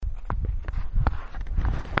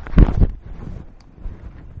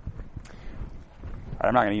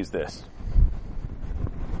I'm not going to use this.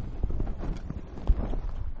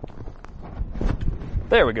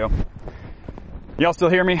 There we go. Y'all still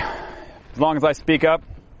hear me? As long as I speak up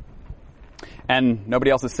and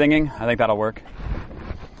nobody else is singing, I think that'll work.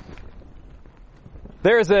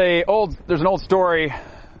 There's an old story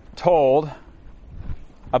told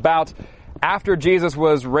about after Jesus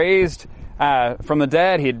was raised from the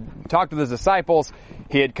dead. He had talked with his disciples.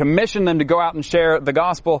 He had commissioned them to go out and share the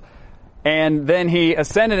gospel. And then he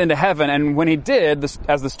ascended into heaven. And when he did,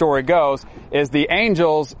 as the story goes, is the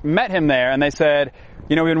angels met him there and they said,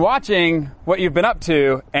 we've been watching what you've been up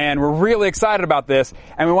to and we're really excited about this.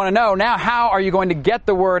 And we want to know now, how are you going to get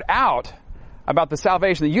the word out about the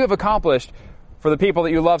salvation that you have accomplished for the people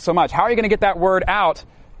that you love so much? How are you going to get that word out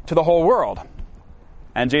to the whole world?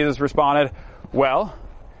 And Jesus responded, well,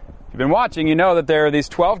 if you've been watching, you know that there are these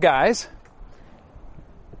 12 guys,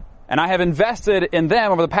 and I have invested in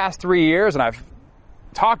them over the past 3 years, and I've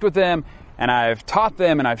talked with them, and I've taught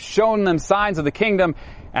them, and I've shown them signs of the kingdom,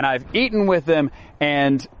 and I've eaten with them,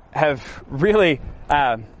 and have really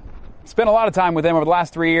spent a lot of time with them over the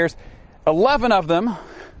last 3 years. 11 of them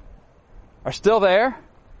are still there,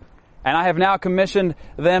 and I have now commissioned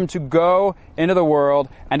them to go into the world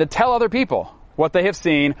and to tell other people what they have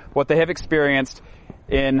seen, what they have experienced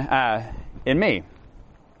in me.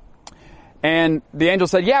 And the angel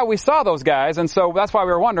said, yeah, we saw those guys, and so that's why we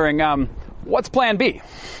were wondering, what's plan B?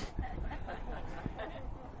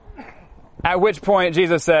 At which point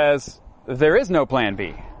Jesus says, there is no plan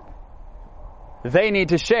B. They need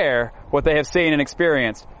to share what they have seen and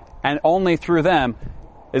experienced, and only through them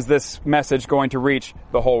is this message going to reach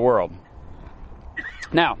the whole world.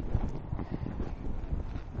 Now,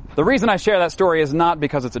 the reason I share that story is not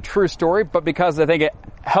because it's a true story, but because I think it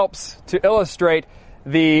helps to illustrate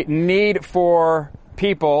the need for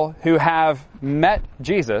people who have met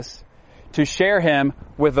Jesus to share him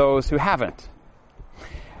with those who haven't.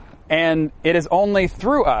 And it is only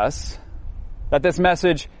through us that this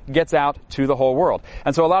message gets out to the whole world.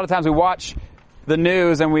 And so a lot of times we watch the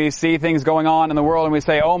news and we see things going on in the world and we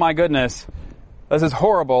say, oh my goodness, this is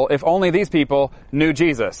horrible. If only these people knew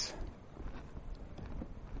Jesus.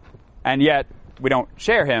 And yet we don't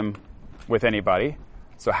share him with anybody.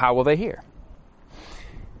 So how will they hear?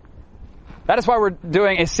 That is why we're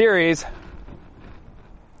doing a series,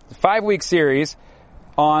 a 5-week series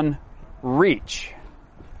on reach.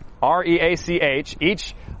 R-E-A-C-H.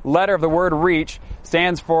 Each letter of the word reach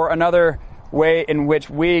stands for another way in which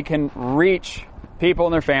we can reach people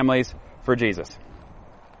and their families for Jesus.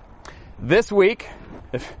 This week,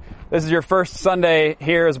 if this is your first Sunday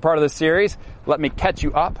here as a part of this series, let me catch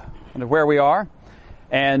you up on where we are.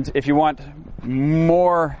 And if you want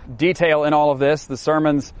more detail in all of this, the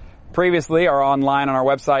sermons previously are online on our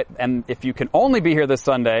website. And if you can only be here this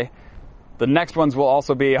Sunday, the next ones will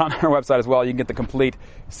also be on our website as well. You can get the complete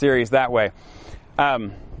series that way.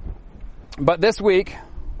 But this week,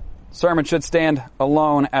 sermon should stand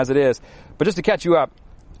alone as it is. But just to catch you up,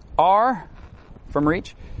 R from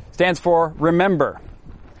reach stands for remember.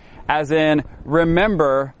 As in,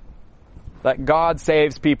 remember that God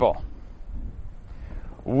saves people.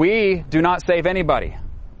 We do not save anybody,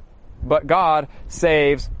 but God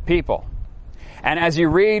saves people. And as you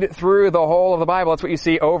read through the whole of the Bible, that's what you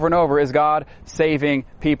see over and over, is God saving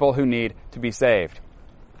people who need to be saved.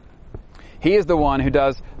 He is the one who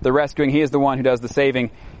does the rescuing. He is the one who does the saving,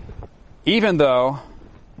 even though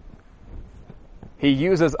he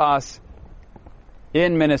uses us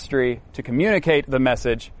in ministry to communicate the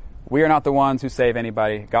message. We are not the ones who save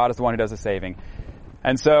anybody. God is the one who does the saving.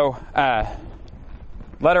 And so,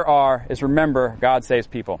 letter R is remember, God saves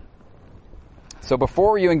people. So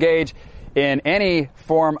before you engage in any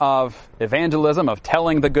form of evangelism, of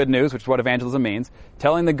telling the good news, which is what evangelism means,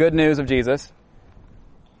 telling the good news of Jesus,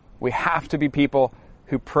 we have to be people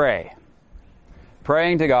who pray.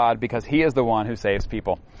 Praying to God because he is the one who saves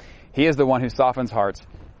people. He is the one who softens hearts.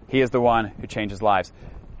 He is the one who changes lives.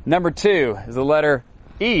 Number 2 is the letter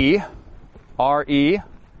E, R-E.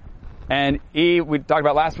 And E we talked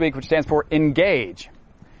about last week, which stands for engage.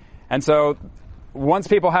 And so once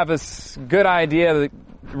people have this good idea that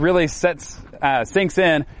really sinks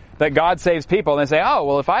in that God saves people, and they say, oh,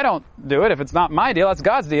 well, if I don't do it, if it's not my deal, that's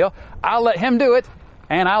God's deal, I'll let him do it,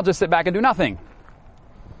 and I'll just sit back and do nothing.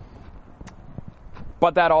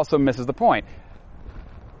 But that also misses the point.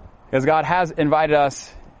 Because God has invited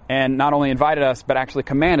us, and not only invited us, but actually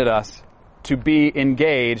commanded us to be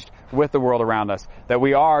engaged with the world around us. That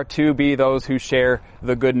we are to be those who share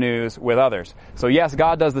the good news with others. So yes,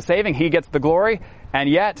 God does the saving. He gets the glory. And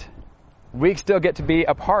yet, we still get to be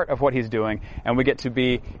a part of what he's doing. And we get to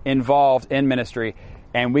be involved in ministry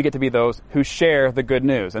and we get to be those who share the good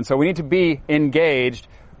news. And so we need to be engaged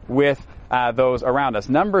with those around us.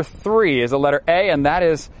 Number 3 is the letter A, and that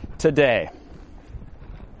is today.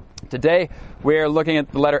 Today, we are looking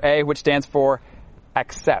at the letter A, which stands for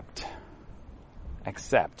accept.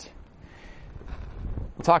 Accept.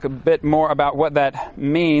 We'll talk a bit more about what that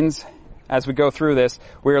means as we go through this.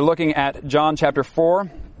 We are looking at John chapter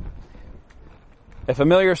 4, a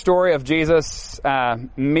familiar story of Jesus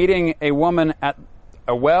meeting a woman at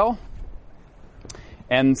a well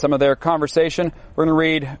and some of their conversation. We're going to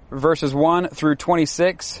read verses 1 through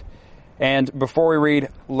 26. And before we read,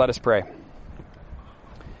 let us pray.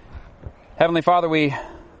 Heavenly Father, we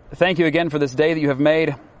thank you again for this day that you have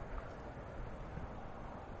made.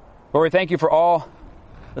 Lord, we thank you for all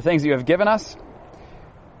the things that you have given us.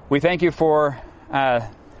 We thank you for the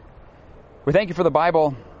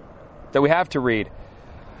Bible that we have to read.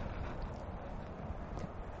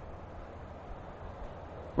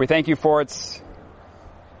 We thank you for its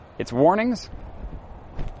warnings.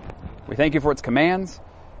 We thank you for its commands.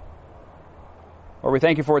 Or we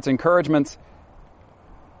thank you for its encouragements.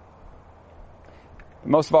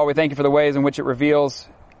 Most of all, we thank you for the ways in which it reveals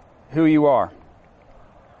who you are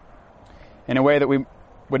in a way that we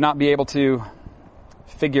would not be able to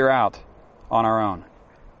figure out on our own.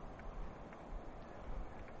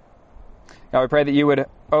 God, we pray that you would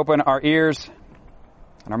open our ears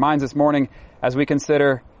and our minds this morning as we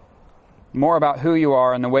consider more about who you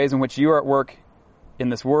are and the ways in which you are at work in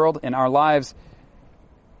this world, in our lives,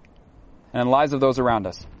 and in the lives of those around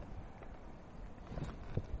us.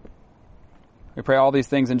 We pray all these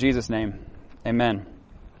things in Jesus' name. Amen.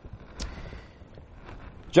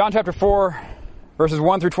 John chapter 4, verses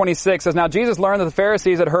 1 through 26 says, Now Jesus learned that the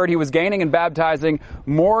Pharisees had heard he was gaining and baptizing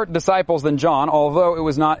more disciples than John, although it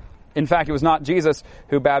was not Jesus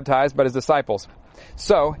who baptized, but his disciples.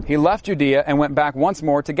 So he left Judea and went back once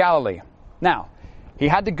more to Galilee. Now, he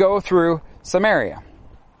had to go through Samaria.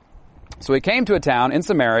 So he came to a town in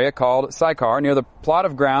Samaria called Sychar, near the plot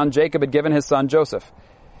of ground Jacob had given his son Joseph.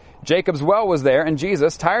 Jacob's well was there, and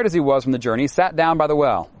Jesus, tired as he was from the journey, sat down by the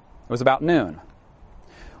well. It was about noon.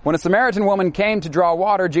 When a Samaritan woman came to draw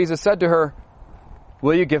water, Jesus said to her,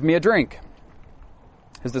 Will you give me a drink?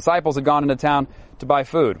 His disciples had gone into town to buy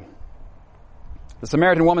food. The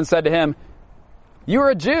Samaritan woman said to him, You are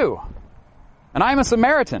a Jew, and I am a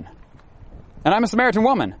Samaritan, and I'm a Samaritan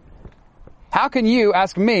woman. How can you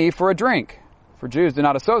ask me for a drink? For Jews do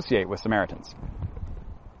not associate with Samaritans.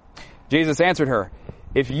 Jesus answered her,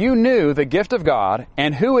 If you knew the gift of God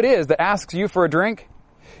and who it is that asks you for a drink,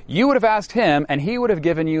 you would have asked him, and he would have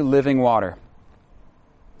given you living water.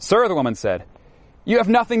 Sir, the woman said, You have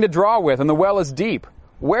nothing to draw with, and the well is deep.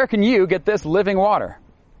 Where can you get this living water?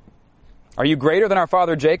 Are you greater than our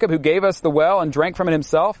father Jacob, who gave us the well and drank from it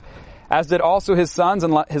himself, as did also his sons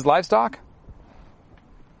and his livestock?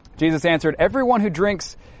 Jesus answered, Everyone who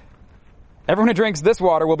drinks this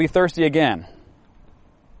water will be thirsty again.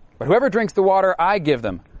 But whoever drinks the water I give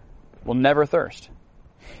them will never thirst.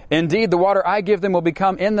 Indeed, the water I give them will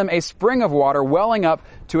become in them a spring of water welling up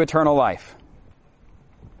to eternal life.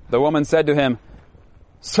 The woman said to him,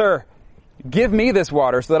 Sir, give me this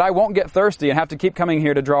water so that I won't get thirsty and have to keep coming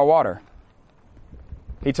here to draw water.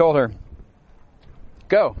 He told her,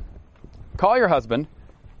 Go, call your husband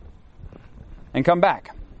and come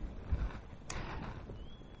back.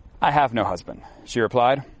 I have no husband, she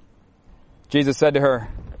replied. Jesus said to her,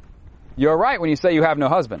 You are right when you say you have no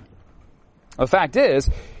husband. The fact is,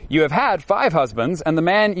 you have had 5 husbands, and the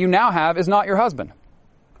man you now have is not your husband.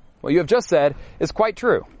 What you have just said is quite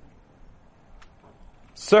true.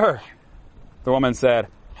 Sir, the woman said,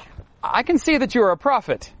 I can see that you are a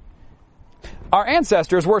prophet. Our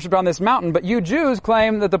ancestors worshipped on this mountain, but you Jews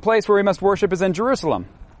claim that the place where we must worship is in Jerusalem.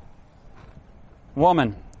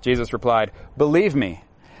 Woman, Jesus replied, believe me,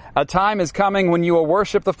 a time is coming when you will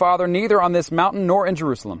worship the Father neither on this mountain nor in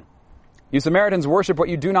Jerusalem. You Samaritans worship what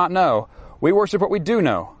you do not know. We worship what we do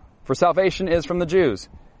know, for salvation is from the Jews.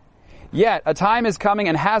 Yet a time is coming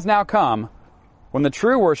and has now come when the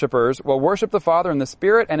true worshipers will worship the Father in the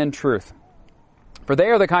Spirit and in truth. For they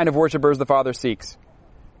are the kind of worshipers the Father seeks.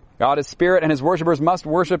 God is Spirit, and his worshipers must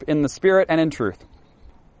worship in the Spirit and in truth.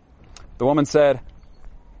 The woman said,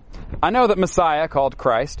 I know that Messiah, called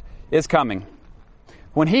Christ, is coming.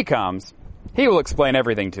 When he comes, he will explain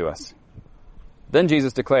everything to us. Then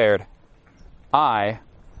Jesus declared, I,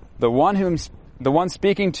 the one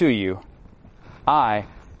speaking to you, I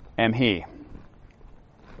am he.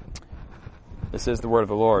 This is the word of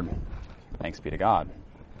the Lord. Thanks be to God.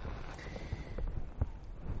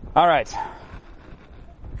 All right.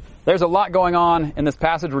 There's a lot going on in this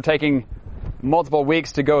passage. We're taking multiple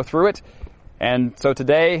weeks to go through it. And so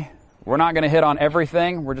today, we're not going to hit on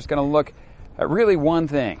everything. We're just going to look at really one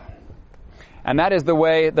thing. And that is the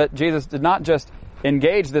way that Jesus did not just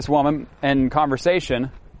engage this woman in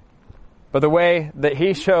conversation, but the way that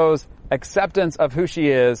he shows acceptance of who she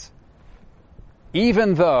is,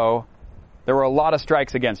 even though there were a lot of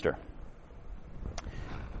strikes against her.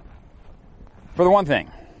 For the one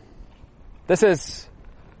thing, this is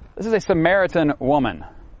a Samaritan woman.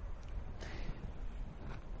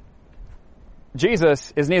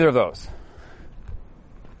 Jesus is neither of those.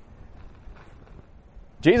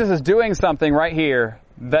 Jesus is doing something right here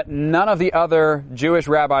that none of the other Jewish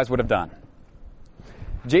rabbis would have done.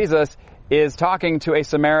 Jesus is talking to a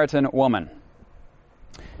Samaritan woman.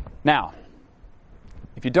 Now,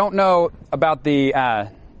 if you don't know about the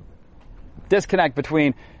disconnect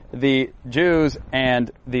between the Jews and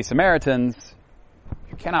the Samaritans,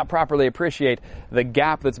 you cannot properly appreciate the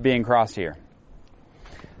gap that's being crossed here.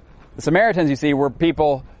 The Samaritans, you see, were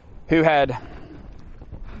people who had,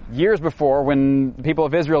 years before, when the people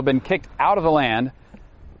of Israel had been kicked out of the land,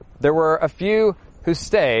 there were a few who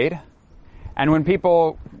stayed, and when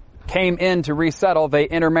people came in to resettle, they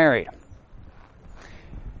intermarried.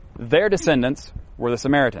 Their descendants were the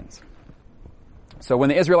Samaritans. So when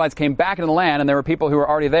the Israelites came back into the land, and there were people who were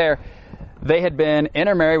already there, they had been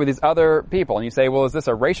intermarried with these other people. And you say, well, is this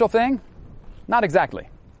a racial thing? Not exactly.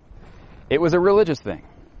 It was a religious thing.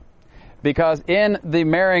 Because in the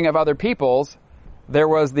marrying of other peoples, there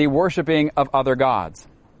was the worshiping of other gods.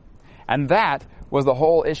 And that was the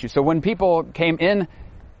whole issue. So when people came in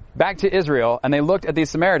back to Israel and they looked at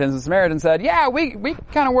these Samaritans, the Samaritans said, yeah, we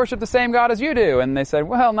kind of worship the same God as you do. And they said,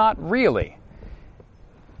 well, not really.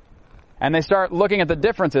 And they start looking at the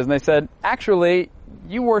differences and they said, actually,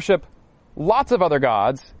 you worship lots of other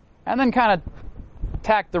gods and then kind of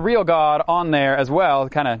tack the real God on there as well to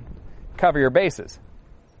kind of cover your bases.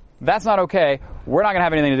 That's not okay. We're not going to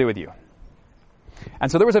have anything to do with you.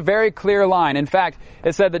 And so there was a very clear line. In fact,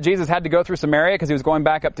 it said that Jesus had to go through Samaria because he was going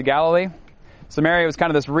back up to Galilee. Samaria was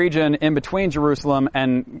kind of this region in between Jerusalem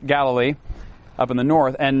and Galilee, up in the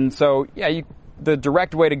north. And so, the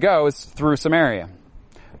direct way to go is through Samaria.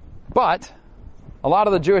 But a lot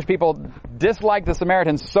of the Jewish people disliked the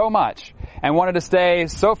Samaritans so much and wanted to stay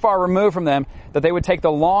so far removed from them that they would take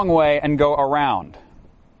the long way and go around.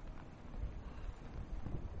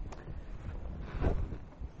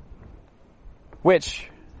 Which,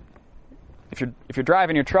 if you're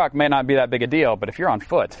driving your truck, may not be that big a deal, but if you're on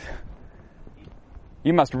foot,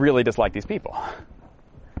 you must really dislike these people.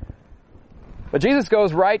 But Jesus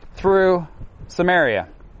goes right through Samaria,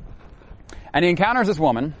 and he encounters this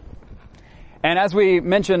woman, and as we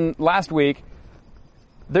mentioned last week,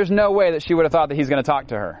 there's no way that she would have thought that he's going to talk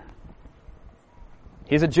to her.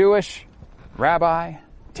 He's a Jewish rabbi,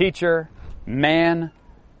 teacher, man,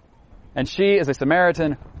 and she is a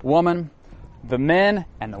Samaritan woman. The men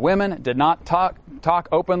and the women did not talk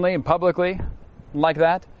openly and publicly like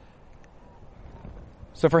that.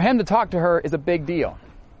 So for him to talk to her is a big deal.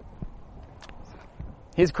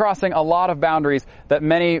 He's crossing a lot of boundaries that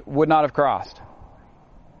many would not have crossed.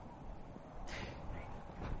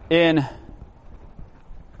 In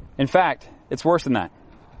fact, it's worse than that.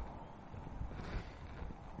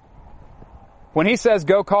 When he says,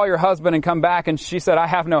 go call your husband and come back, and she said, I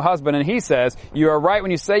have no husband, and he says, you are right when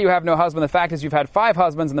you say you have no husband. The fact is you've had 5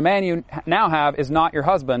 husbands, and the man you now have is not your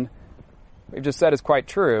husband. What we've just said is quite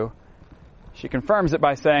true. She confirms it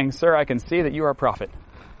by saying, sir, I can see that you are a prophet.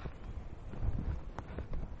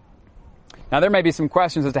 Now there may be some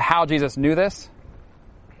questions as to how Jesus knew this.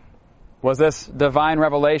 Was this divine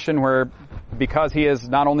revelation where, because he is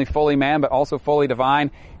not only fully man, but also fully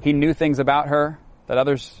divine, he knew things about her that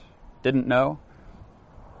others didn't know?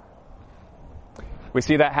 We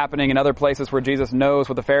see that happening in other places where Jesus knows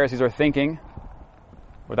what the Pharisees are thinking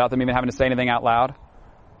without them even having to say anything out loud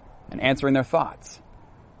and answering their thoughts.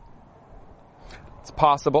 It's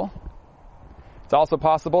possible. It's also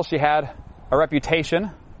possible she had a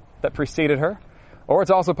reputation that preceded her. Or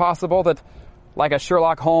it's also possible that, like a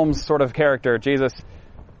Sherlock Holmes sort of character, Jesus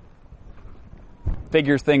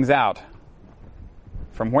figures things out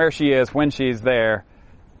from where she is, when she's there,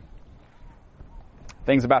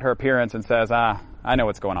 things about her appearance, and says, I know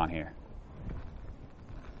what's going on here.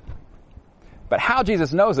 But how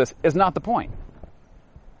Jesus knows this is not the point.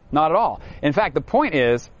 Not at all. In fact, the point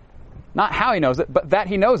is not how he knows it, but that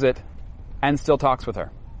he knows it and still talks with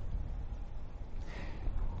her.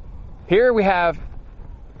 Here we have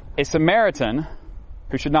a Samaritan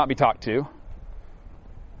who should not be talked to,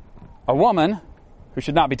 a woman who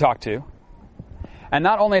should not be talked to, and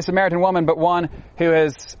not only a Samaritan woman, but one who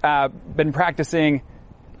has been practicing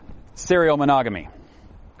serial monogamy,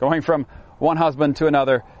 going from one husband to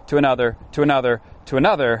another, to another, to another, to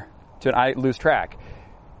another, I lose track.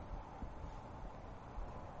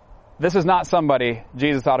 This is not somebody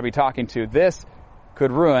Jesus ought to be talking to. This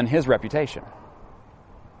could ruin his reputation.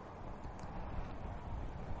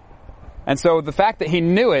 And so the fact that he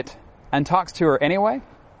knew it and talks to her anyway,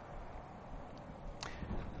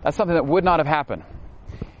 that's something that would not have happened.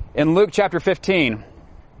 In Luke chapter 15,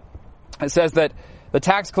 it says that the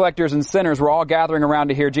tax collectors and sinners were all gathering around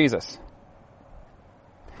to hear Jesus.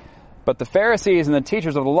 But the Pharisees and the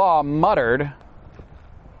teachers of the law muttered,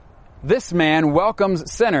 "This man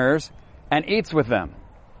welcomes sinners and eats with them."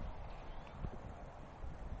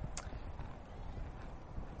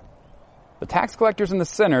 The tax collectors and the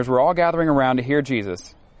sinners were all gathering around to hear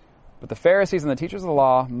Jesus. But the Pharisees and the teachers of the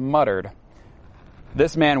law muttered,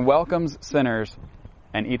 "This man welcomes sinners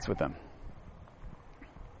and eats with them."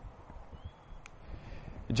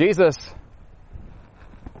 Jesus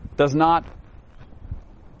does not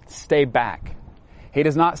stay back. He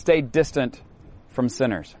does not stay distant from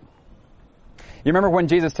sinners. You remember when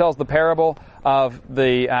Jesus tells the parable of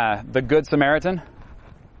the Good Samaritan?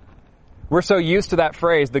 We're so used to that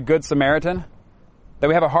phrase, the Good Samaritan, that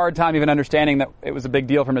we have a hard time even understanding that it was a big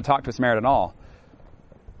deal for him to talk to a Samaritan at all.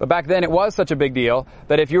 But back then it was such a big deal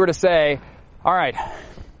that if you were to say, all right,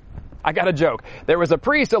 I got a joke. There was a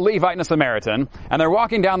priest, a Levite, and a Samaritan, and they're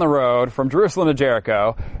walking down the road from Jerusalem to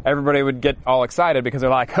Jericho. Everybody would get all excited because they're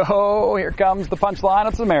like, oh, here comes the punchline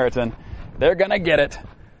of Samaritan. They're going to get it.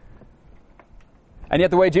 And yet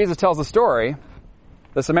the way Jesus tells the story,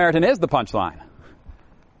 the Samaritan is the punchline.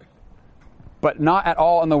 But not at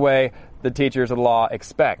all in the way the teachers of the law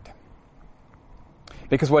expect.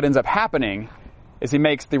 Because what ends up happening is he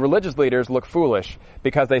makes the religious leaders look foolish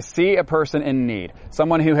because they see a person in need.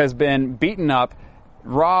 Someone who has been beaten up,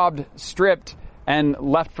 robbed, stripped, and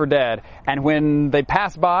left for dead. And when they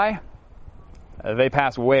pass by, they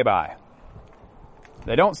pass way by.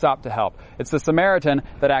 They don't stop to help. It's the Samaritan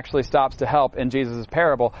that actually stops to help in Jesus'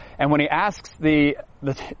 parable. And when he asks the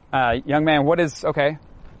young man,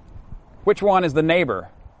 which one is the neighbor?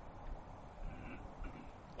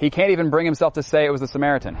 He can't even bring himself to say it was the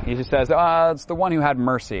Samaritan. He just says, it's the one who had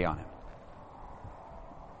mercy on him.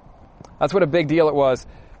 That's what a big deal it was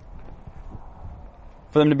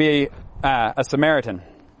for them to be a Samaritan.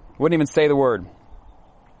 Wouldn't even say the word.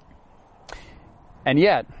 And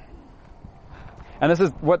yet, and this is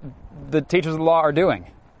what the teachers of the law are doing.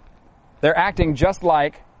 They're acting just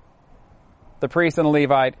like the priest and the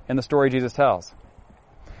Levite in the story Jesus tells.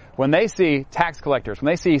 When they see tax collectors,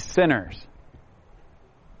 when they see sinners,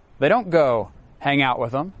 they don't go hang out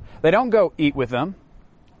with them. They don't go eat with them.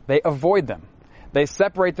 They avoid them. They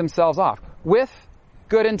separate themselves off with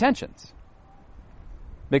good intentions.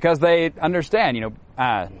 Because they understand,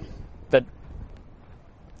 that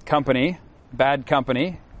bad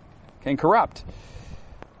company can corrupt.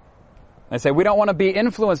 They say, we don't want to be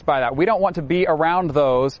influenced by that. We don't want to be around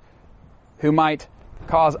those who might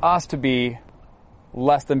cause us to be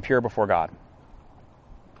less than pure before God.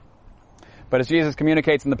 But as Jesus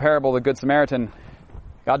communicates in the parable of the Good Samaritan,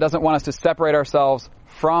 God doesn't want us to separate ourselves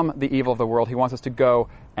from the evil of the world. He wants us to go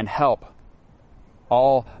and help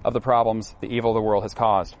all of the problems the evil of the world has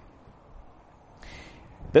caused.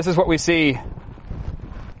 This is what we see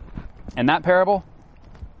in that parable.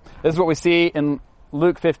 This is what we see in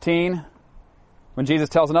Luke 15 when Jesus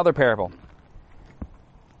tells another parable.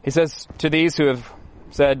 He says to these who have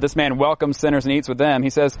said, this man welcomes sinners and eats with them, he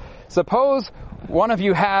says, suppose one of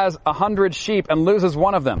you has 100 sheep and loses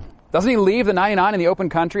one of them. Doesn't he leave the 99 in the open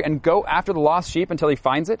country and go after the lost sheep until he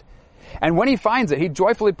finds it? And when he finds it, he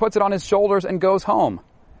joyfully puts it on his shoulders and goes home.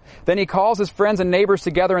 Then he calls his friends and neighbors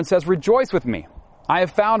together and says, rejoice with me. I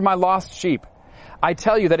have found my lost sheep. I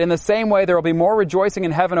tell you that in the same way there will be more rejoicing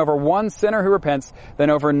in heaven over one sinner who repents than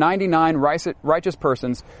over 99 righteous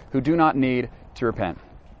persons who do not need to repent.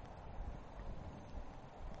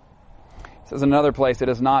 It says in another place, it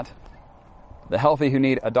is not the healthy who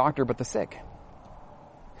need a doctor, but the sick.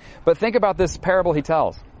 But think about this parable he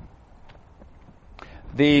tells.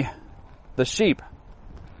 The sheep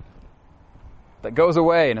that goes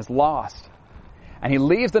away and is lost. And he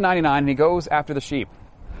leaves the 99 and he goes after the sheep.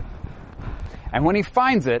 And when he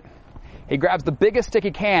finds it, he grabs the biggest stick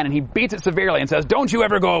he can and he beats it severely and says, don't you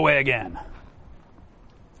ever go away again.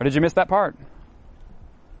 Or did you miss that part?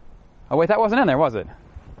 Oh wait, that wasn't in there, was it?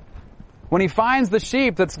 When he finds the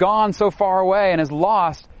sheep that's gone so far away and is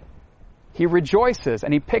lost, he rejoices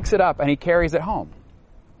and he picks it up and he carries it home.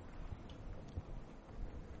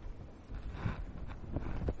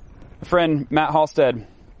 A friend, Matt Halstead,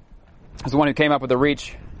 is the one who came up with the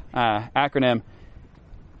REACH acronym,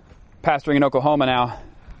 pastoring in Oklahoma now.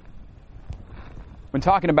 when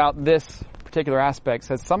talking about this particular aspect,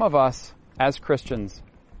 says some of us as Christians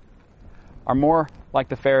are more like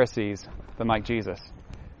the Pharisees than like Jesus,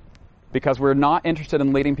 because we're not interested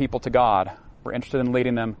in leading people to God. We're interested in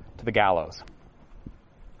leading them to the gallows.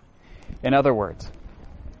 In other words,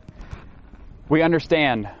 we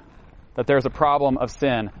understand that there's a problem of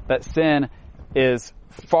sin, that sin is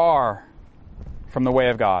far from the way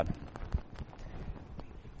of God,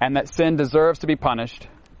 and that sin deserves to be punished,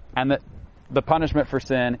 and that the punishment for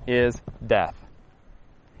sin is death.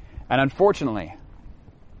 And unfortunately,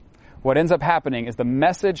 what ends up happening is the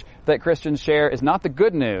message that Christians share is not the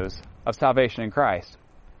good news of salvation in Christ,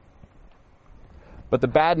 but the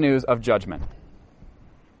bad news of judgment.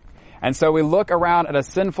 And so we look around at a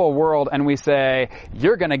sinful world and we say,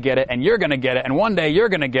 you're going to get it, and you're going to get it, and one day you're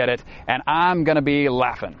going to get it, and I'm going to be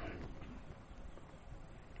laughing.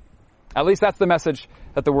 At least that's the message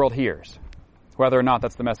that the world hears, whether or not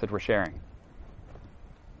that's the message we're sharing.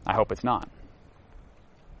 I hope it's not.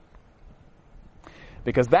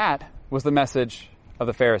 Because that was the message of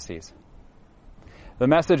the Pharisees. The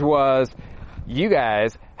message was, you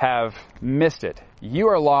guys have missed it. You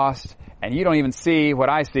are lost, and you don't even see what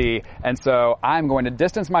I see, and so I'm going to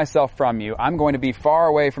distance myself from you. I'm going to be far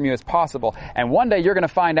away from you as possible, and one day you're going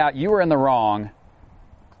to find out you were in the wrong,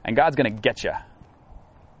 and God's going to get you.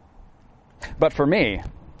 But for me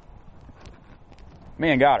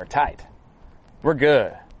and God are tight. We're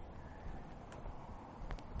good.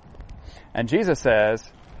 And Jesus says,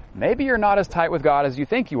 maybe you're not as tight with God as you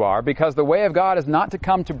think you are, because the way of God is not to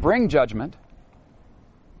come to bring judgment,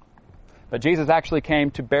 but Jesus actually came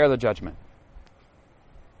to bear the judgment.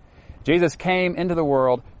 Jesus came into the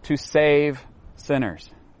world to save sinners.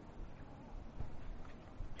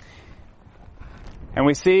 And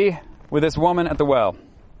we see with this woman at the well,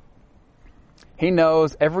 he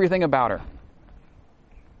knows everything about her.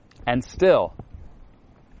 And still,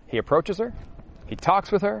 he approaches her, he talks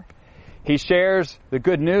with her, he shares the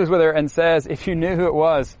good news with her and says, if you knew who it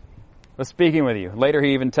was speaking with you. Later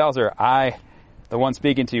he even tells her, the one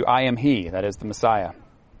speaking to you, I am he, that is the Messiah,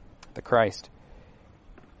 the Christ.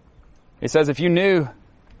 He says, if you knew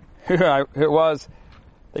who it was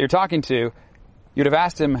that you're talking to, you'd have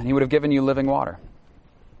asked him and he would have given you living water.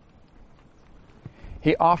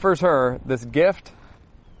 He offers her this gift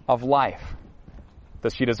of life.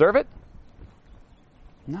 Does she deserve it?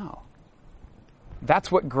 No.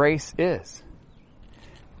 That's what grace is.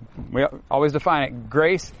 We always define it.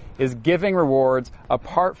 Grace is giving rewards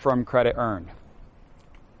apart from credit earned.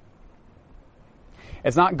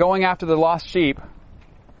 It's not going after the lost sheep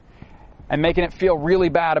and making it feel really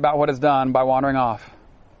bad about what it's done by wandering off.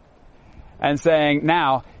 And saying,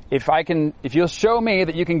 now, if you'll show me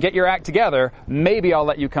that you can get your act together, maybe I'll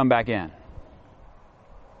let you come back in.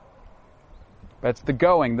 But it's the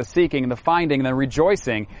going, the seeking, the finding, the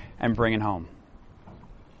rejoicing, and bringing home.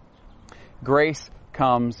 Grace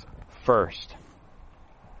comes first.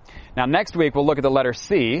 Now, next week, we'll look at the letter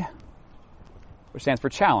C, which stands for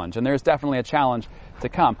challenge. And there's definitely a challenge to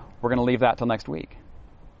come. We're going to leave that till next week.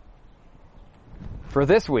 For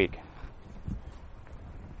this week,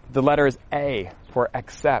 the letter is A for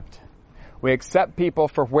accept. We accept people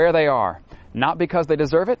for where they are, not because they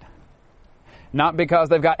deserve it, not because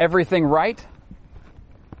they've got everything right,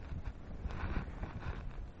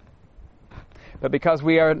 but because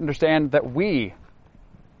we understand that we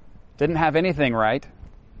didn't have anything right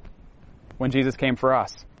when Jesus came for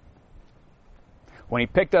us, when he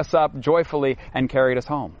picked us up joyfully and carried us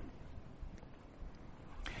home.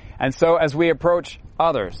 And so as we approach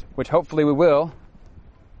others, which hopefully we will,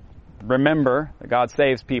 remember that God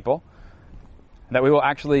saves people, that we will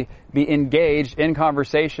actually be engaged in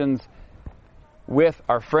conversations with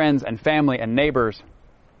our friends and family and neighbors,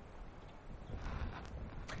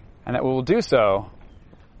 and that we will do so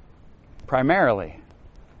primarily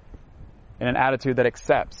in an attitude that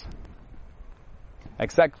accepts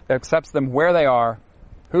them where they are,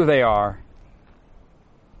 who they are,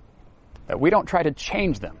 that we don't try to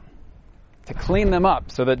change them, to clean them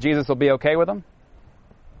up so that Jesus will be okay with them,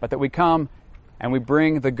 but that we come and we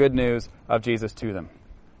bring the good news of Jesus to them.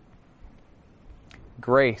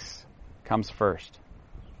 Grace comes first.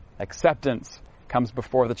 Acceptance comes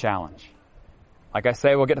before the challenge. Like I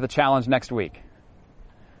say, we'll get to the challenge next week.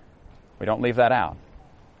 We don't leave that out.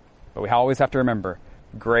 But we always have to remember,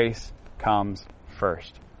 grace comes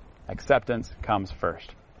first. Acceptance comes first.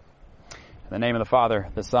 In the name of the Father,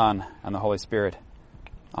 the Son, and the Holy Spirit.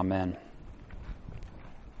 Amen.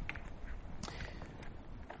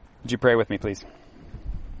 Would you pray with me, please?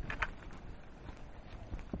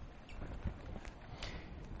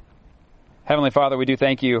 Heavenly Father, we do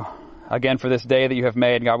thank you again for this day that you have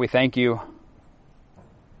made. God, we thank you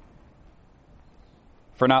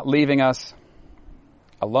for not leaving us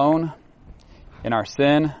alone in our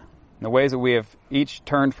sin, in the ways that we have each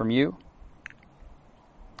turned from you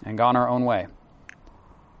and gone our own way.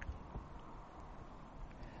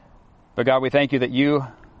 But God, we thank you that you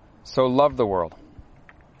so loved the world,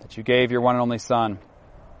 that you gave your one and only Son,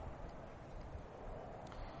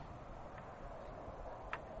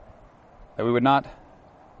 that we would not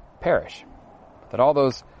perish, that all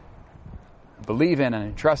those who believe in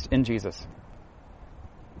and trust in Jesus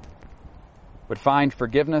would find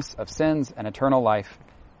forgiveness of sins and eternal life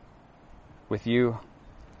with you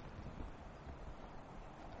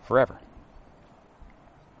forever.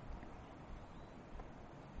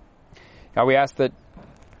 God, we ask that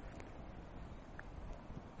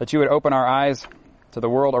you would open our eyes to the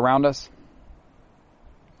world around us,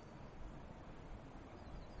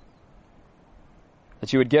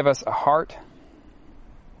 that you would give us a heart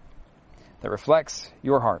that reflects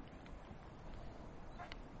your heart,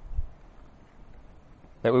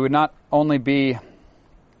 that we would not only be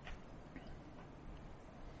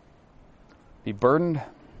burdened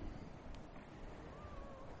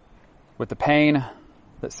with the pain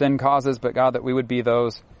that sin causes, but God, that we would be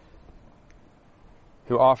those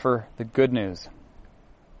who offer the good news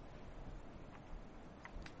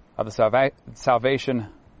of the salvation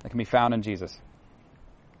that can be found in Jesus.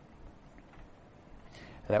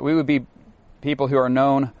 That we would be people who are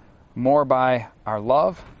known more by our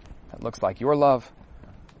love, that looks like your love,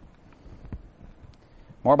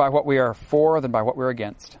 more by what we are for than by what we're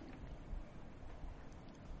against.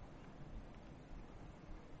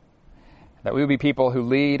 That we would be people who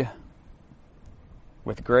lead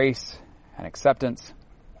with grace and acceptance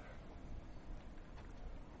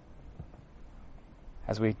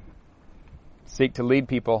as we seek to lead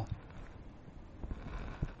people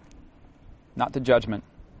not to judgment,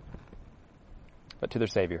 but to their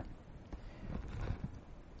Savior.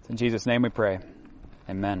 It's in Jesus' name we pray.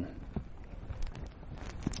 Amen.